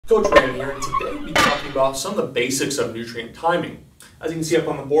about some of the basics of nutrient timing. As you can see up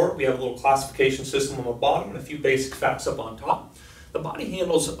on the board, we have a little classification system on the bottom and a few basic facts up on top. The body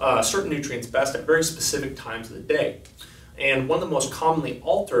handles certain nutrients best at very specific times of the day. And one of the most commonly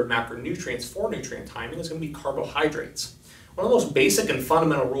altered macronutrients for nutrient timing is going to be carbohydrates. One of the most basic and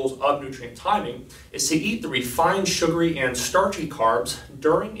fundamental rules of nutrient timing is to eat the refined, sugary, and starchy carbs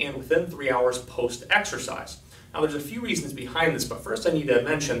during and within 3 hours post-exercise. Now there's a few reasons behind this, but first I need to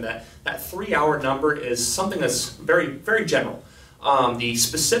mention that that 3-hour number is something that's very general. The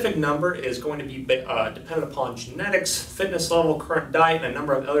specific number is going to be dependent upon genetics, fitness level, current diet, and a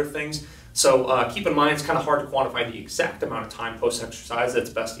number of other things. So keep in mind it's kind of hard to quantify the exact amount of time post-exercise that's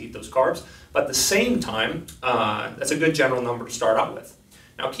best to eat those carbs. But at the same time, that's a good general number to start out with.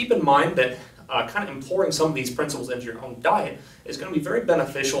 Now keep in mind that kind of employing some of these principles into your own diet is going to be very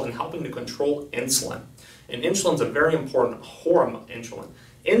beneficial in helping to control insulin. And insulin is a very important hormone.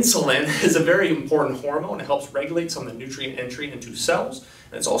 Insulin is a very important hormone. It helps regulate some of the nutrient entry into cells.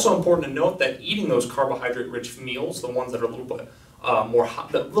 And it's also important to note that eating those carbohydrate-rich meals, the ones that are a little bit a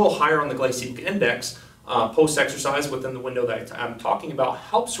little higher on the glycemic index, post-exercise within the window that I'm talking about,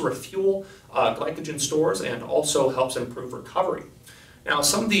 helps to refuel glycogen stores and also helps improve recovery. Now,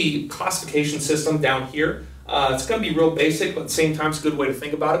 some of the classification system down here, it's going to be real basic, but at the same time, it's a good way to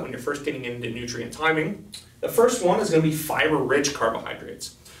think about it when you're first getting into nutrient timing. The first one is going to be fiber-rich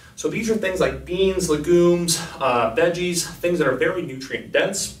carbohydrates. So these are things like beans, legumes, veggies, things that are very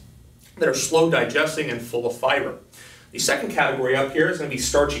nutrient-dense, that are slow digesting and full of fiber. The second category up here is going to be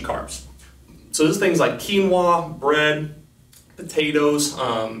starchy carbs. So this is things like quinoa, bread, potatoes,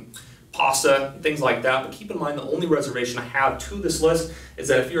 pasta, things like that. But keep in mind the only reservation I have to this list is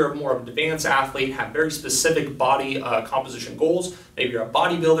that if you're more of an advanced athlete, have very specific body composition goals, maybe you're a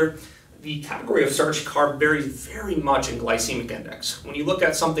bodybuilder, the category of starchy carb varies very much in glycemic index. When you look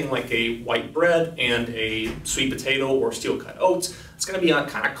at something like a white bread and a sweet potato or steel-cut oats, it's going to be on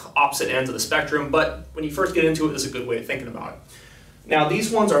kind of opposite ends of the spectrum, but when you first get into it, it's a good way of thinking about it. Now, these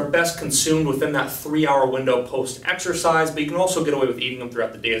ones are best consumed within that 3-hour window post-exercise, but you can also get away with eating them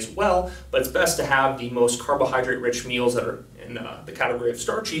throughout the day as well, but it's best to have the most carbohydrate-rich meals that are in the category of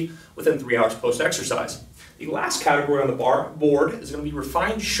starchy within 3 hours post-exercise. The last category on the board is going to be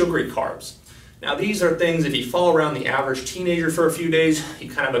refined sugary carbs. Now these are things, if you follow around the average teenager for a few days, you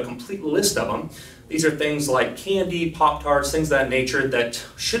kind of have a complete list of them. These are things like candy, Pop-Tarts, things of that nature that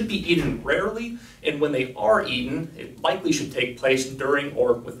should be eaten rarely, and when they are eaten, it likely should take place during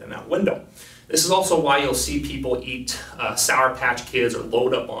or within that window. This is also why you'll see people eat Sour Patch Kids or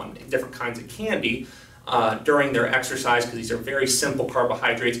load up on different kinds of candy during their exercise, because these are very simple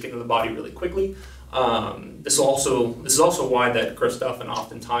carbohydrates, get into the body really quickly. This is also why that Chris Duffin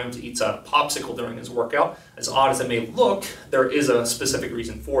oftentimes eats a Popsicle during his workout. As odd as it may look, there is a specific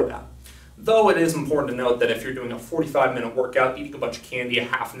reason for that. Though it is important to note that if you're doing a 45-minute workout, eating a bunch of candy a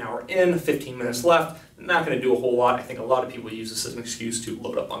half an hour in, 15 minutes left, not going to do a whole lot. I think a lot of people use this as an excuse to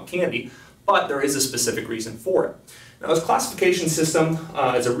load up on candy, but there is a specific reason for it. Now, this classification system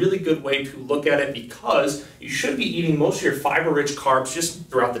is a really good way to look at it because you should be eating most of your fiber-rich carbs just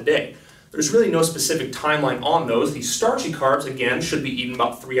throughout the day. There's really no specific timeline on those. These starchy carbs, again, should be eaten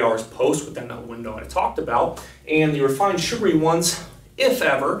about 3 hours post within that window I talked about, and the refined sugary ones, if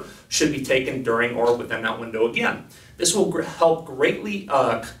ever, should be taken during or within that window again. This will help greatly,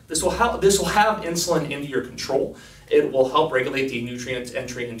 this will have insulin into your control. It will help regulate the nutrients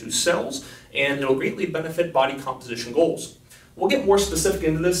entry into cells, and it will greatly benefit body composition goals. We'll get more specific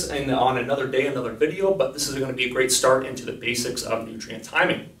into this on another day, another video, but this is going to be a great start into the basics of nutrient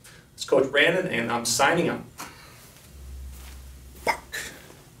timing. It's Coach Brandon, and I'm signing out.